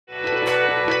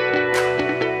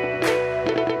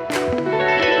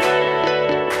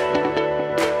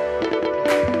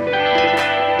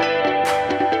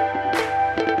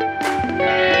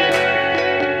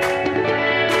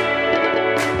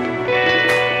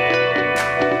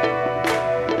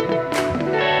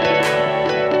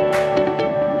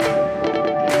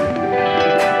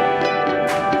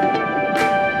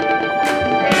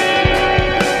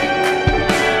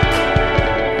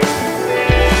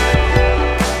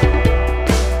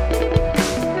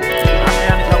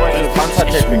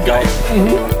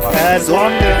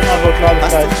Sonne, aber glaube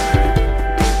ich halt.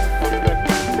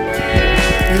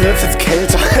 Mir wird jetzt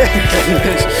kälter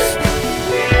eigentlich.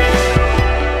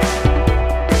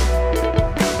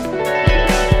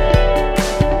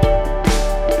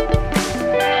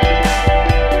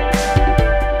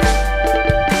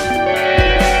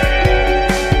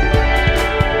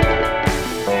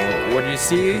 What you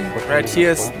see right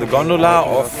here is the gondola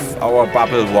of our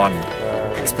Bubble 1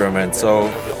 experiment. So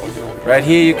right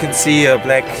here you can see the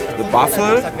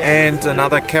baffle and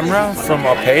another camera from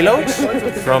our payload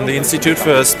from the Institute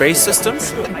for Space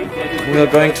Systems. We are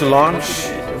going to launch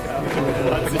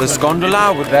this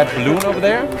gondola with that balloon over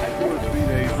there.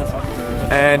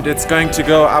 And it's going to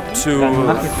go up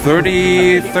to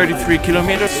 33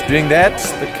 kilometers. Doing that,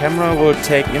 the camera will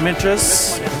take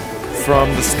images from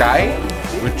the sky,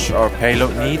 which our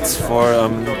payload needs for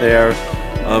their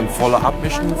follow-up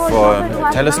mission for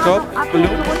telescope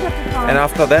balloon. And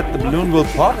after that the balloon will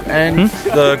pop and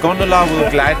the gondola will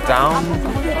glide down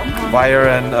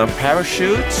via a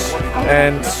parachute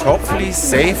and hopefully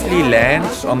safely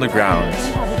land on the ground,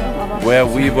 where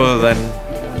we will then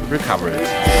recover it.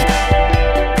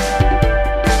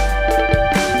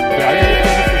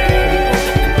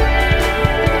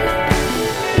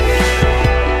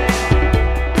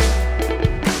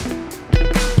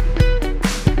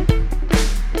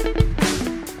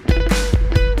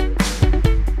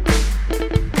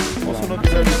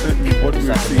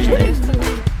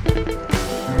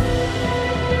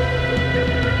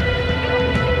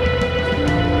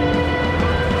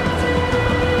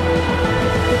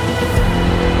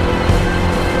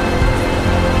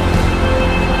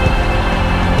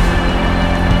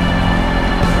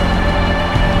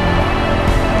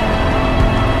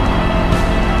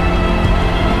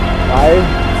 Drei,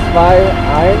 zwei,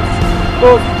 eins,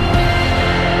 los!